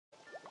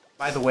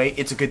By the way,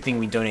 it's a good thing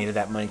we donated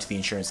that money to the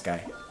insurance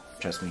guy.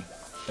 Trust me.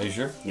 Are you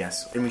sure?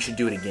 Yes, and we should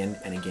do it again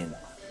and again.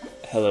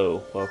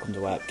 Hello, welcome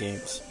to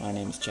WAPGames. My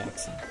name is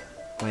Jackson.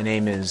 My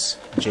name is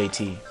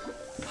JT.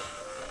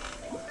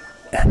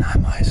 And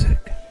I'm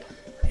Isaac.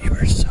 You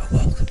are so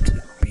welcome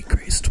to be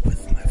graced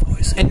with my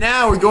voice. And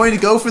now we're going to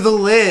go for the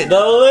lid.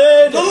 The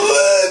lid! The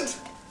lid!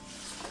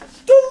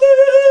 The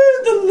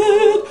lid! The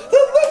lid!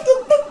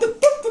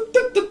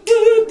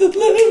 The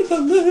lid! The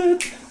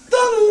lid!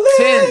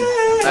 10.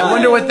 I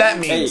wonder what that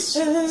means.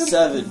 8,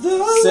 7,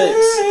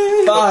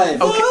 6,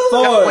 5, Okay.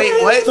 4,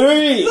 Wait, what?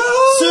 3, 2, 1.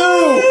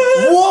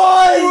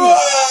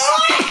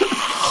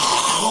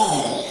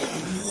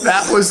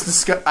 That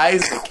was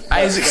Isaac,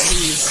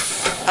 please.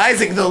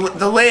 Isaac,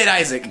 the lid,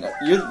 Isaac.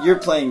 You're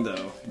playing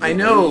though. I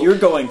know. You're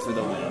going for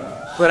the win.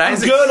 But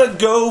Isaac. I'm gonna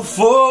go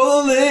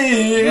for the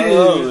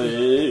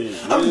lid.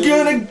 I'm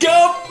gonna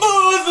go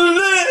for the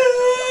lid.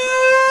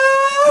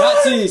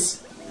 Nazis.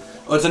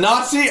 Oh, it's a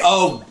Nazi?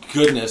 Oh,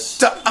 goodness.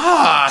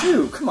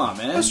 Dude, come on,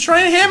 man. I was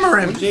trying to hammer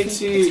him.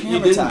 JT, you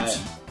Hammer time.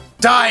 didn't.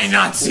 Die,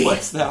 Nazi.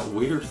 What's that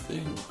weird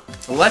thing?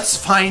 Let's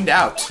find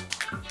out.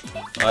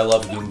 I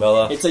love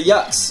Goombella. It's a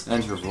yucks.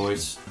 And her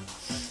voice.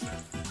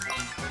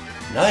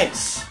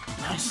 Nice.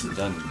 Nicely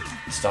done.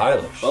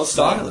 Stylish. Well,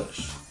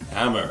 stylish.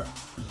 Hammer.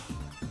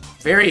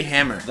 Very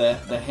hammer. The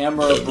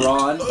hammer of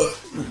brawn.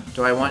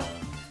 Do I want?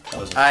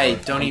 I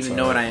don't even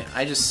know what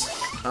I just.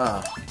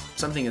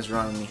 Something is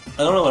wrong with me.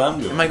 I don't know what I'm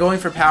doing. Am I going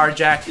for power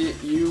jack?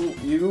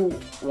 You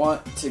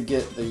want to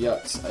get the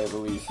yucks, I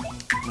believe.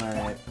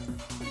 Alright.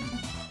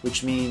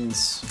 Which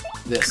means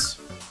this.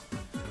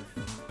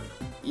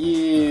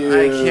 Ew.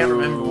 I can't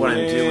remember what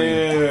I'm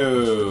doing.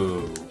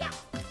 Ew.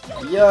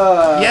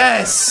 Yeah.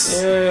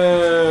 Yes!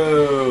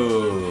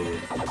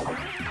 Ew.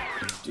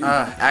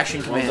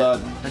 Action command. Well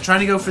done. I'm trying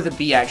to go for the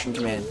B action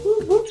command.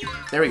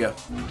 There we go.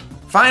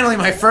 Finally,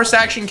 my first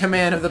action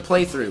command of the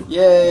playthrough.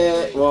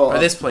 Yeah. Well, Or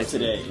this playthrough.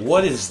 today.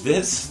 What is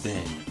this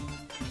thing?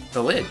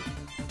 The lid.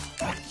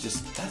 That's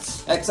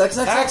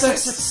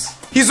X.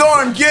 He's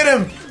armed! Get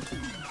him!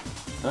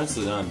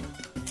 nicely done.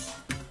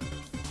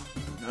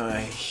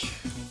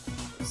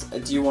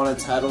 Do you want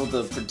to title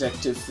the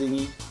protective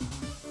thingy?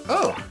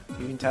 Oh,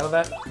 you can title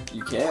that?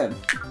 You can.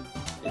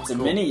 It's a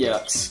mini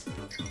yucks.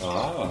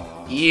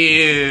 Ah.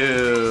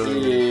 Ew.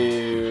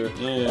 Ew.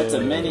 That's a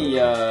mini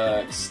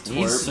yucks.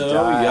 He's Twerp, so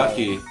die.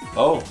 yucky.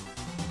 Oh.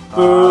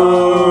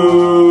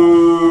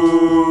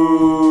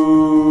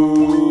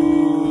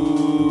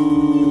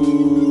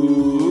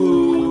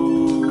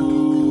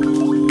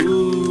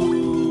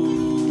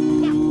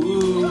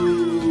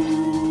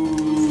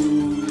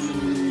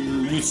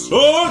 You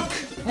suck!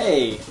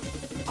 Hey.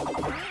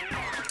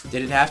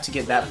 Did it have to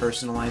get that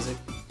personal, Isaac?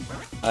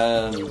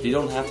 You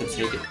don't have to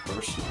take it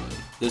personally.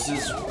 This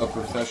is a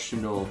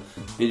professional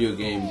video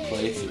game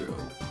playthrough.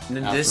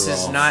 This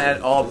is not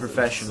at all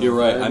professional. You're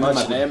right. Very I'm in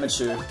much an my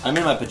amateur.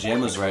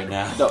 pajamas right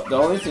now. The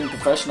only thing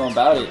professional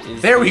about it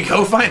is There we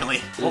go, finally.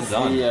 Well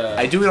done.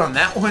 I do it on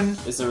that one.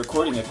 Is the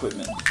recording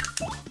equipment.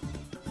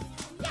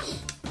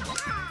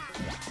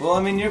 Well, I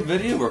mean, your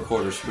video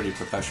recorder's pretty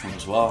professional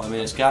as well. I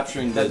mean, it's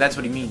capturing the... That's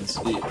what he means.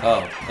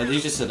 Oh, and he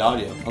just said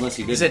audio, unless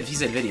he did. He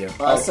said video.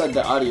 Well, I said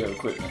the audio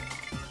equipment.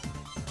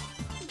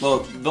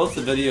 Well, both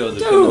the video and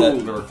the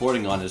equipment that we're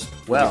recording on is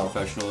pretty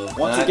professional.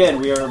 Once again,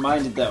 we are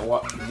reminded that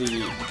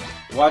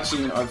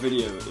watching our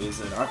video is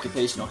an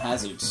occupational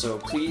hazard. So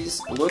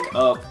please look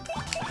up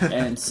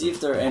and see if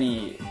there are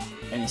any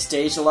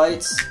stage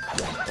lights,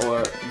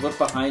 or look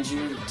behind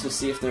you to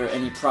see if there are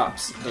any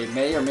props. They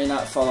may or may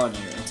not fall on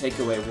you and take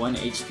away 1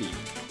 HP.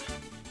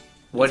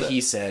 What he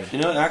said. You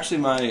know,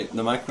 actually,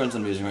 the microphones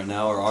I'm using right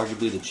now are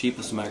arguably the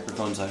cheapest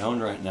microphones I own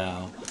right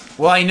now.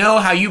 Well, I know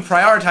how you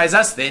prioritize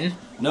us then.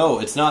 No,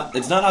 it's not.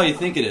 It's not how you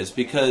think it is,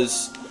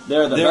 because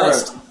They're the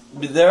best.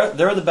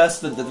 They're the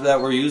best that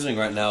we're using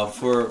right now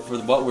for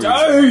what we're using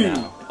right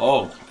now.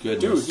 Oh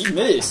goodness! Dude, he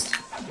missed.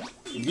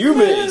 You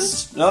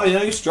missed. No, you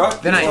know you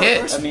struck. Then I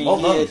hit. I mean, Well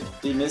done.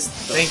 he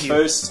missed the Thank you.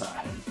 first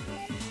time.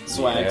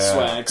 Swag.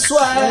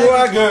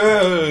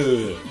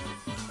 Swagger!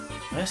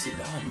 Nicely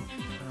done.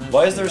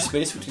 Why is there a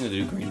space between the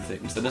two green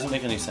things? That doesn't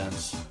make any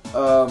sense.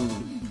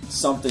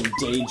 Something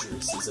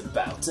dangerous is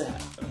about to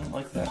happen. I don't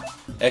like that.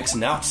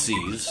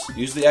 X-Nazis.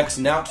 Use the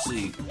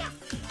X-Nazi.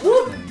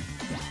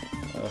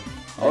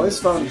 I always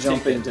found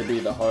jumping to be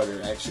the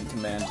harder action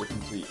command to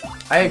complete.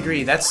 I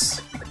agree,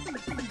 that's...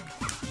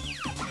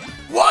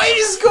 What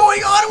is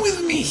going on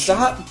with me?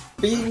 Stop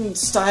being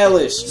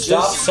stylish.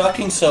 Stop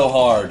sucking so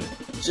hard.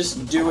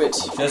 Just do it.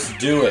 Just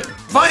do it.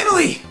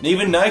 Finally!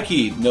 Even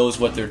Nike knows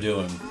what they're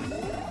doing.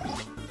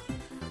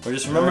 Or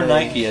just remember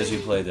Nike as you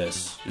play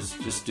this.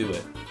 Just do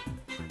it.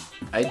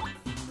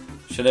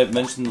 Should I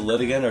mention the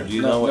lid again, or do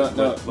you know what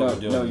we're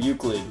doing? No,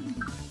 Euclid.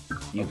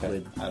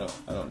 Euclid. I don't.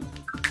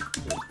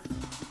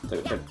 The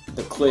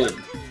clid.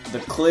 The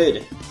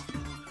clid.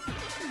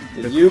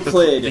 The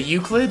Euclid. The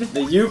Euclid?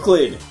 The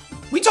Euclid.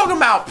 We talking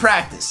about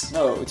practice.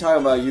 No, we're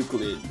talking about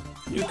Euclid.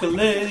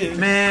 Euclid.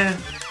 Man,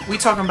 we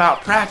talking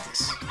about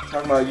practice.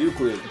 Talking about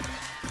Euclid.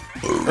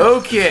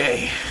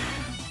 Okay.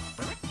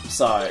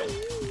 sorry.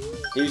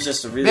 He was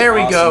just a really There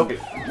we awesome, go. really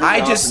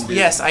I awesome dude.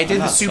 yes, I did I'm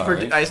the not super.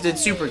 sorry. I did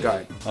super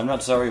guard. I'm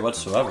not sorry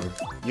whatsoever.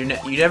 You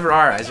never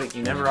are, Isaac.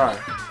 You never are.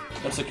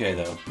 That's okay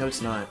though. No,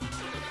 it's not.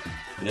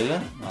 It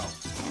isn't? Oh.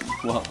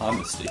 Well, I'm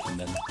mistaken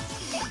then.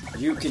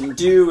 You can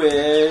do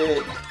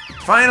it.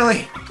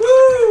 Finally.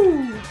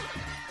 Woo!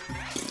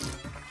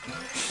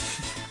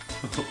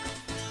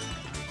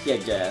 He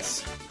had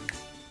gas.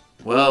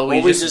 Well, we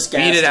Or we just beat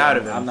gassed it out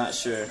of him. I'm not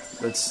sure.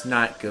 Let's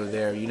not go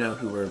there. You know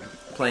who we're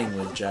playing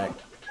with, Jack.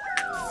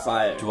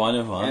 Fire. Do I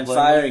know who I'm And playing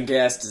fire with? and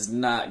gas does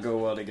not go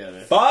well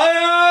together.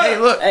 Fire! Hey,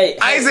 look. Hey,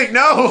 Isaac,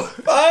 no.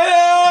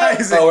 Fire!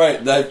 Isaac. Oh, right.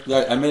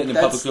 I meant it in a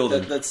public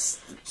building.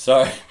 That's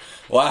Sorry.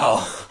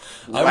 Wow.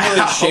 I'm really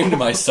Wow. ashamed of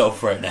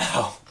myself right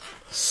now.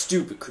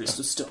 stupid,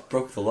 Crystal Star.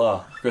 Broke the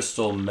law.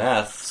 Crystal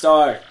meth.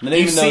 Star.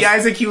 You see,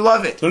 Isaac, you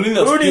love it. Who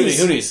knows? Hoonies.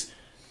 Hoonies.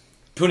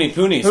 Puni,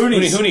 Punies.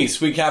 Hoonies. Hoonies.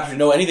 We captured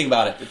know anything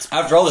about it.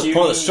 After all this Puny.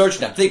 pointless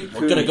searching, I think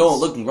we're gonna go and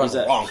look and run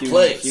the wrong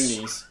place.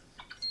 Punies.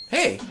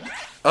 Hey.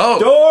 Oh.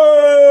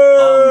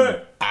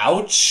 Door!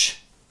 Ouch.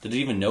 Did he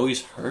even know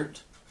he's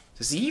hurt?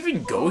 Does he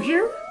even go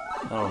here?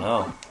 I don't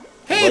know.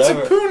 Hey,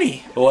 Whatever. it's a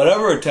Puni. But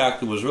whatever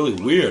attacked him was really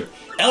weird.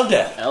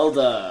 Elder!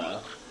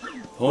 Elda.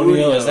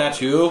 Ponyo, is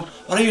that you?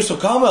 What are you so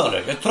calm,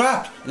 Elder? You're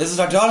trapped. This is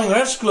our darling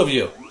rescue of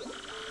you.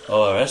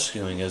 Oh,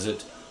 rescuing, is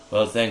it?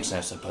 Well, thanks,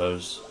 I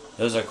suppose.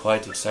 Those are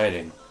quite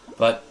exciting.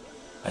 But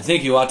I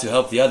think you ought to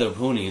help the other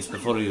ponies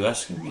before you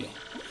rescue me.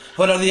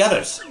 What are the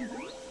others?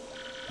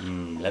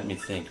 Let me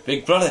think.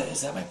 Big brother,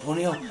 is that my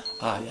Ponyo?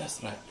 Ah,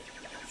 yes, right.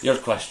 Your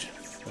question.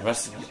 The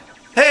rest of it.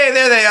 Hey,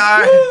 there they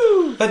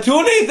are. But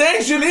Tony,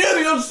 thanks, you're here,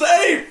 you're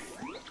safe!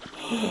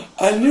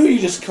 I knew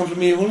you'd just come to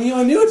me, Ponyo,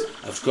 I knew it.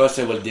 Of course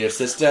I will, dear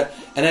sister.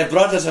 And I've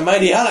brought us a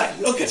mighty ally.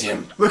 Look at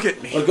him. Look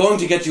at me. We're going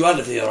to get you out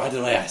of here right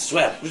away, I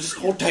swear. You just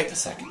hold tight a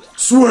second.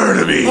 Swear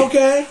to me.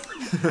 Okay.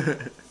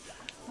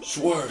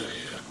 Swear to you.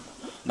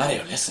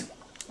 Mario, listen.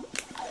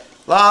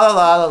 La la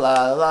la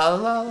la la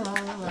la la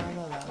la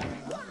la.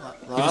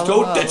 You just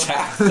don't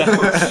attack them.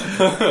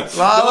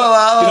 La la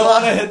la You don't la.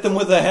 want to hit them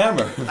with a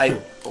hammer.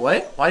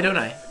 What? Why don't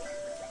I?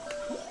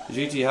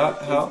 GT,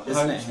 how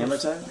Isn't it hammer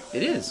time?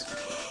 It is.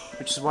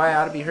 Which is why I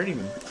ought to be hurting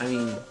them. I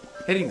mean,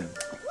 hitting them.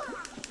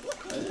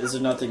 Is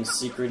there nothing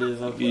secretive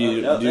about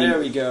You- there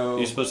we go.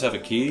 You're supposed to have a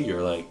key,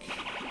 you're like,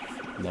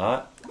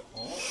 not?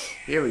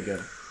 Here we go.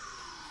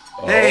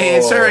 Hey,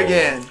 it's her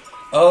again.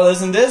 Oh,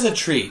 isn't this a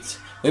treat?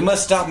 We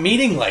must stop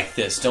meeting like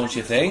this, don't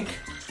you think?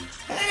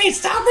 Hey,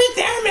 stop right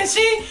there,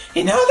 Missy!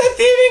 You know that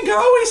thieving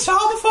girl we saw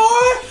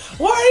before?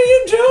 What are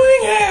you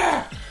doing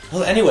here?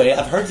 Well, anyway,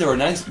 I've heard there were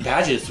nice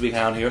badges to be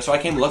found here, so I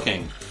came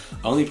looking.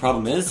 Only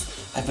problem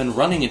is, I've been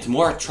running into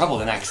more trouble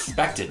than I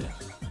expected.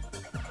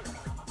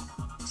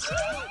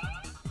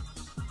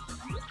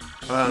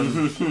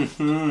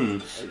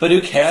 But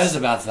who cares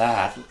about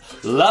that?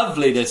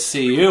 Lovely to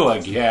see you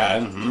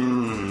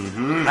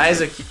again.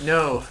 Isaac,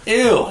 no.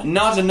 Ew,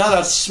 not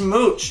another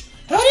smooch.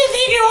 Who do you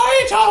think you are,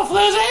 you tall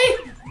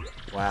flizzy?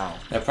 Wow.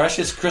 That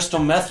precious crystal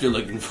meth you're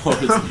looking for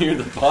is near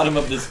the bottom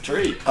of this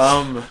tree.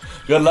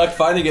 Good luck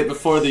finding it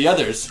before the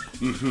others.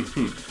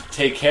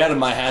 Take care of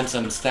my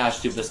handsome stash,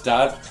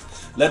 superstar.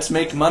 Let's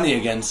make money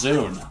again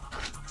soon.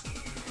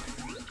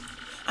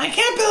 I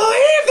can't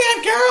believe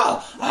that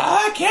girl!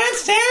 I can't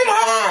stand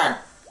her!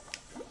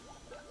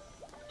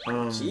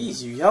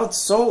 Jeez, you yelled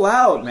so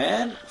loud,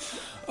 man.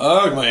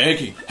 Ugh, my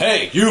aching.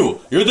 Hey, you're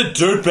the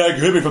dirtbag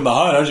who hit me from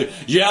behind, aren't you?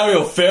 Yeah,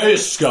 you fair, you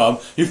scum.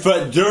 You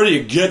fat dirty,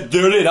 you get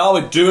dirty, and I'll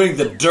be doing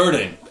the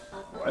dirting.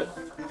 What?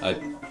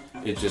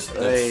 He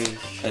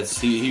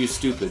was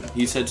stupid.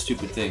 He said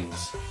stupid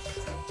things.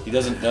 He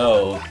doesn't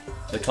know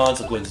the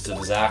consequences of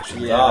his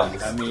actions. Yeah,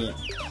 obviously. I mean,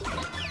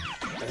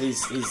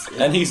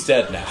 And he's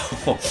dead now.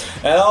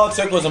 And all it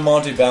took was a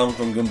Monty Bound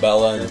from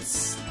Goombella,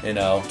 and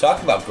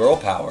talk about girl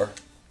power.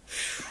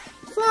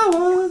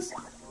 flowers.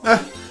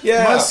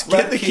 Yeah, Must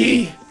get the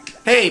key.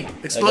 Hey,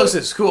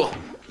 explosives, cool.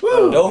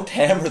 Don't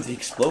hammer the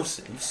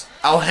explosives.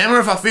 I'll hammer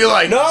if I feel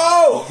like.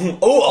 No!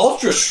 Oh,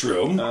 Ultra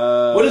Shroom.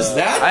 What is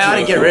that? I ought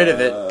to get rid of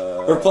it.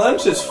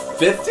 Replenish is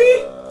 50?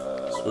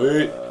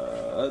 Sweet.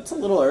 It's a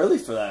little early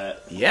for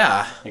that.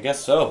 Yeah. I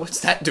guess so. What's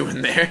that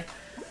doing there?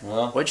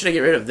 Well, What should I get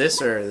rid of,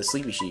 this or the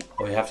sleepy sheep?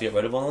 we have to get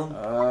rid of one of them?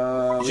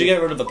 You We- should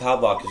get rid of the power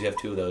block because you have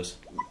two of those.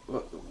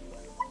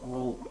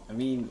 Well, I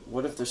mean,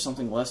 what if there's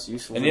something less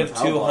useful? And than you a have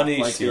power two block, honey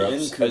like the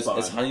syrups. in-coupon?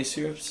 Is honey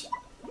syrups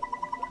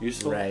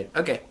useful? Right.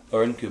 Okay.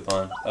 Or in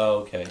coupon. Oh,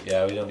 okay.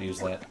 Yeah, we don't use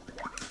that.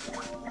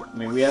 I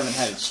mean, we haven't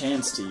had a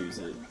chance to use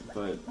it,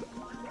 but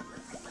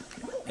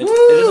It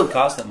doesn't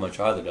cost that much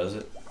either, does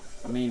it?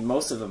 I mean,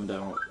 most of them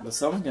don't. But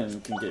some of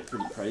them can get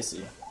pretty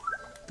pricey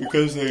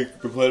Because they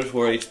replenish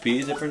more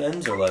HP at different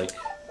ends, or like...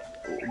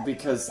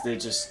 because they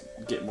just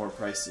get more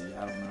pricey.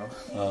 I don't know.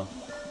 Oh.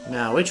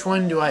 Now, which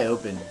one do I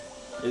open?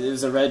 It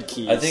is a red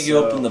key. I think you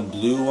open the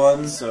blue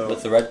one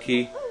with the red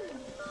key.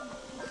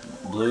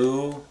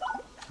 Blue.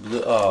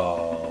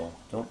 Oh.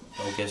 Don't.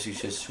 I guess you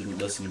just shouldn't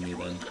listen to me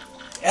then.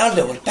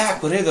 Elder, we're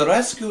back. We're here to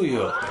rescue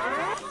you.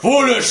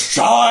 Foolish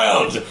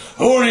child!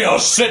 Julio,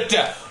 sit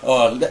down!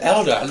 Oh,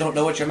 Elder, I don't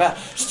know what you're mad.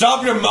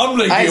 Stop your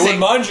mumbling, you, and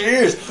mind your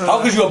ears.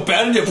 How could you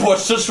abandon your poor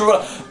sister?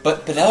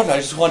 But Elder, I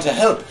just want to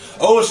help.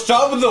 Oh,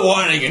 stop with the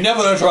whining. You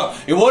never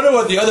interrupt. You wonder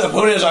what the other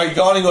Punis are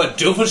calling you a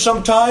doofus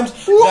sometimes?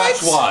 What?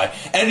 That's why.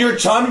 And your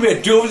time to be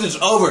a doofus is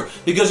over,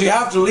 because you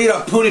have to lead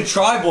a Puni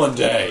tribe one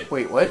day.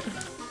 Wait, what?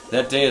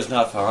 That day is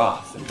not far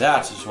off, and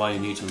that is why you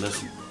need to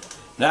listen.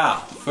 Now,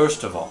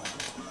 first of all,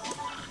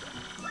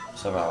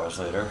 several hours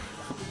later,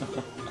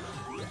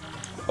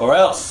 or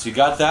else, you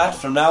got that?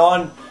 From now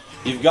on,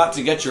 you've got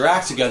to get your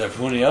act together,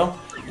 Punio.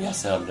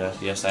 Yes, Elder,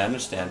 yes, I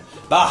understand.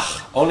 Bah,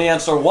 only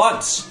answer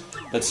once.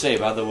 But say,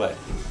 by the way,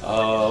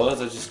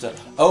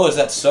 is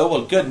that so?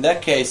 Well, good, in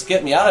that case,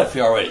 get me out of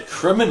here already,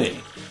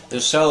 criminy.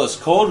 This cell is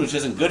cold, which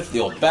isn't good for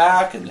the old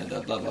back, and then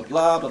blah blah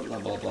blah blah blah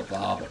blah blah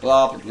blah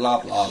blah blah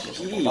blah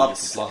blah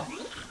blah.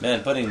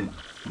 Man, putting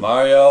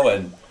Mario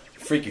and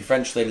freaky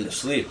French lady to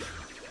sleep.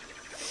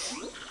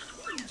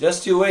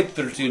 Just you wait,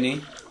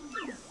 Puni.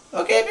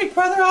 Okay, big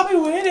brother, I'll be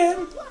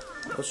waiting.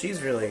 Well,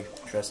 she's really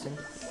interesting.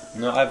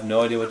 No, I have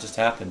no idea what just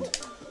happened.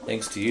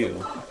 Thanks to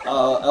you.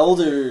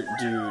 Elder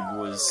dude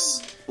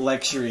was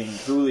lecturing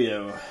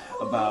Julio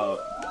about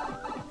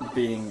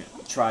being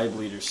tribe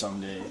leader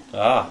someday.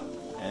 Ah.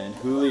 And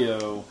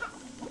Julio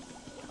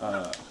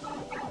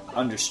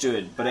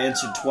understood, but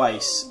answered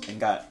twice and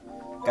got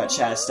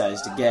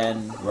chastised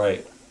again.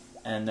 Right.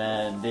 And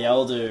then the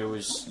elder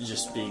was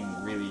just being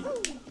really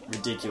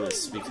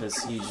ridiculous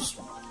because he just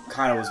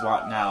kind of was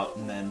wanting out,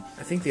 and then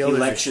I think the he elder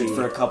lectured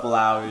for a couple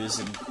hours,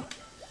 and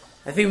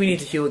I think we need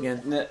to heal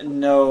again.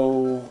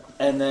 No,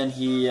 and then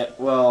he,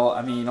 well,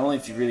 I mean, only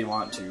if you really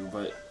want to,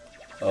 but...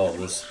 Oh,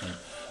 this...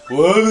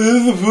 What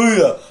is the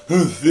Puya?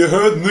 You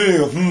heard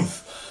me.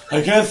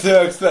 I can't say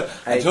I expect...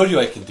 I told you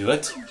I can do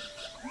it.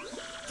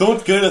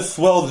 Don't get a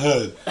swelled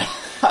head.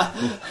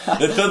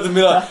 It doesn't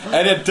mean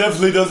and it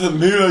definitely doesn't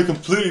mean I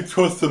completely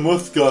trust the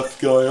Muscats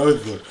guy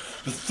either.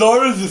 The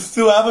starters just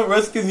still haven't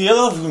rescued the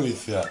other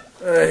Punis yet.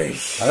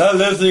 I'm not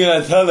listening, and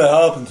I tell you to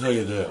help until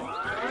you do.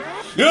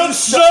 You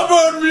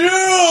stubborn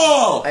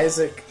mule!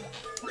 Isak.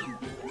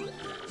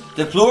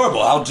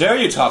 Deplorable, how dare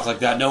you talk like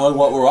that knowing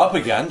what we're up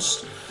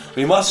against?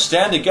 We must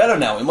stand together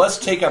now, we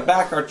must take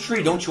back our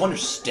tree, don't you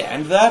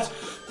understand that?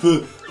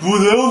 But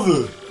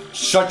whatever.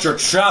 Shut your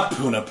trap,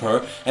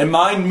 Puniper, and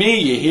mind me,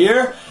 you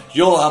hear?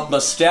 You'll help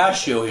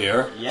Mustachio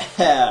here.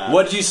 Yeah.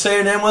 What did you say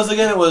your name was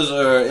again? It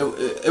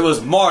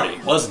was Marty,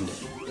 wasn't it?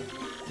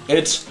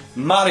 It's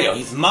Mario.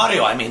 He's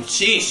Mario. I mean,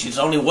 sheesh, he's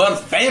only world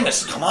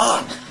famous. Come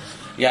on.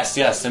 Yes,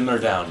 simmer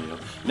down, you.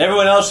 And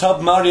everyone else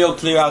help Mario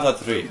clear out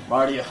the tree.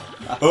 Mario.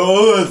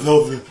 Oh, that's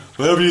helping.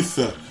 Whatever you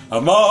say.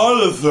 I'm not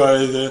honest or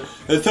anything.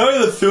 And tell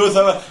you the truth,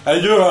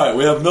 and you're right.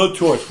 We have no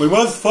choice. We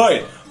must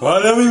fight.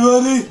 Right,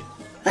 everybody?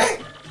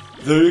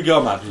 There you go,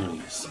 my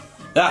Punis.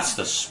 That's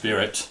the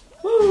spirit.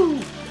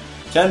 Woo!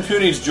 10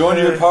 Punis joined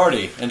your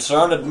party and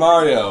surrounded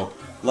Mario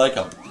like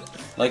a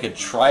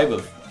tribe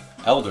of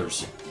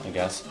elders, I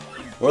guess.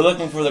 We're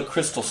looking for the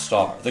Crystal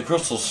Star. The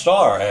Crystal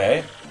Star,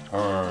 eh?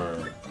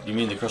 You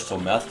mean the crystal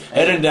meth?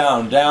 Hidden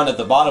down at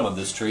the bottom of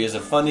this tree is a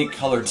funny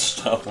colored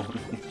stone.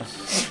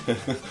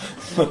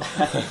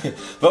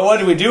 But what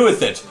do we do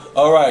with it?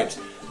 Alright,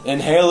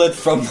 inhale it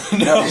from the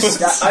nose.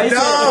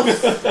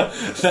 Enough!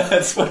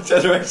 That's what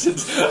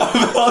generations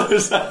of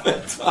elders have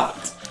been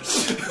taught.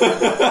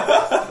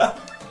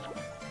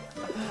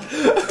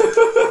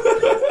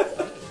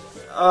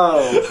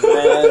 Oh,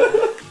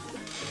 man.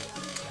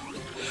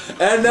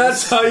 And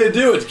that's how you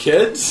do it,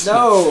 kids.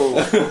 No,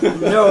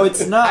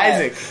 it's not.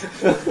 Isaac,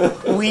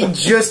 we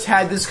just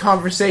had this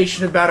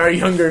conversation about our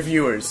younger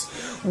viewers.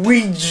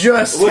 We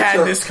just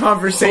had this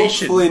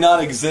conversation. Hopefully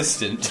not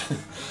existent.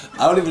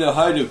 I don't even know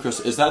how to do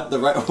crystal. Is that the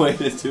right way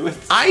to do it?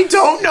 I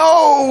don't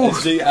know!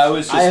 See, I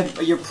was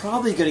just... You're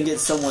probably going to get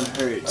someone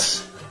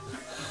hurt.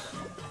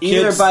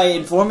 Either Kids, by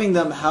informing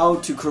them how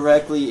to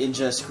correctly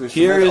ingest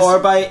crystals, or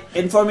by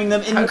informing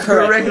them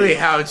incorrectly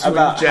how to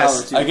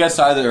ingest. I guess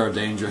either are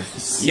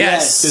dangerous.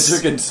 Yes. Because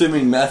you're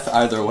consuming meth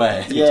either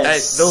way.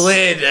 Yes. The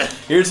lid.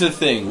 Here's the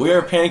thing. We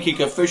Are Pancake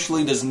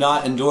officially does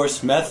not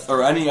endorse meth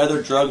or any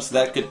other drugs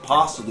that could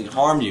possibly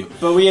harm you.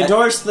 But we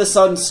endorse the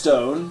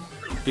Sunstone.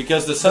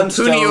 Because the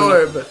Sunstone... Puni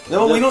Orb.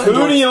 No, we don't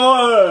Puni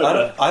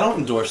Orb! I don't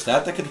endorse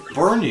that. That could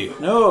burn you.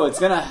 No, it's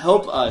gonna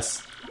help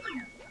us.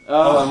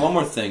 Oh, and one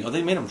more thing. Oh,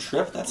 they made him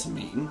trip? That's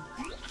mean.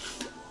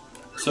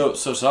 So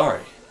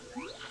sorry.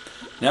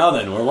 Now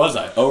then, where was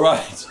I? Oh,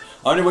 right.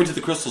 On your way to the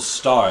Crystal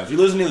Star. If you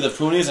lose any of the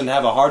Punis and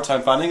have a hard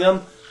time finding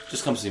them,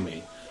 just come see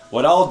me.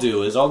 What I'll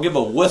do is I'll give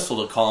a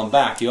whistle to call them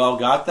back. You all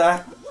got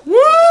that? Woo!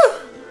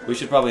 We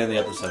should probably end the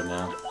episode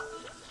now.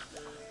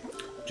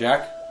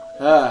 Jack?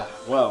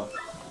 Well.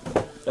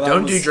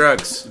 Don't do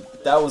drugs.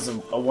 That was a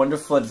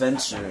wonderful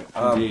adventure.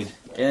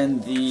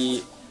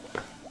 Indeed.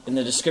 In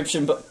the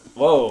description,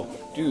 whoa,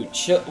 dude,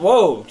 chill.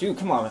 Whoa, dude,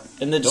 come on.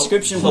 In the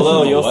description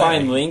below, you'll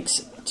find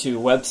links to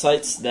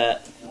websites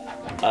that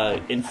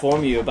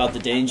inform you about the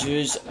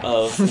dangers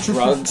of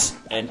drugs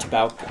and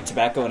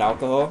tobacco and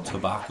alcohol.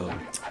 Tobacco.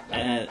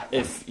 And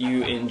if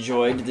you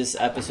enjoyed this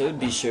episode,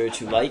 be sure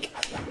to like,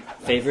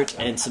 favorite,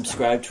 and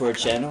subscribe to our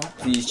channel.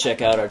 Please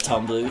check out our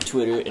Tumblr,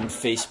 Twitter, and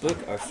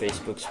Facebook. Our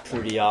Facebook's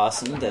pretty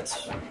awesome.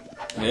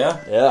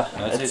 Yeah,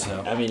 I'd say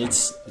so. I mean,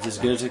 it's as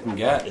good as it can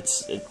get.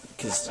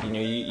 Because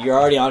you're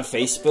already on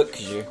Facebook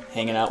because you're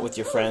hanging out with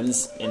your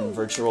friends in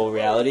virtual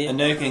reality, and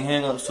now you can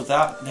hang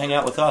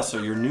out with us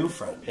or your new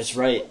friends. That's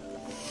right.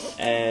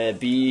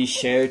 Be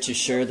sure to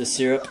share the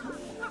syrup.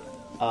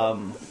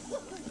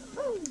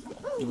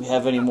 Do we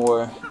have any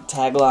more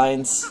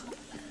taglines?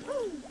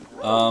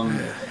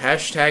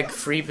 Hashtag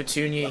free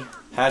Puni.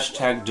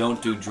 Hashtag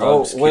don't do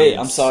drugs. Oh, wait, kids.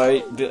 I'm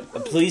sorry.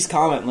 Please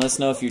comment and let us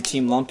know if you're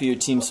Team Lumpy or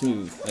Team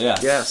Smooth.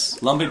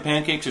 Yes. Lumpy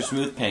pancakes or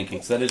smooth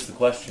pancakes? That is the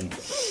question.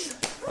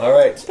 All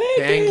right.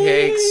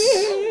 Pancakes.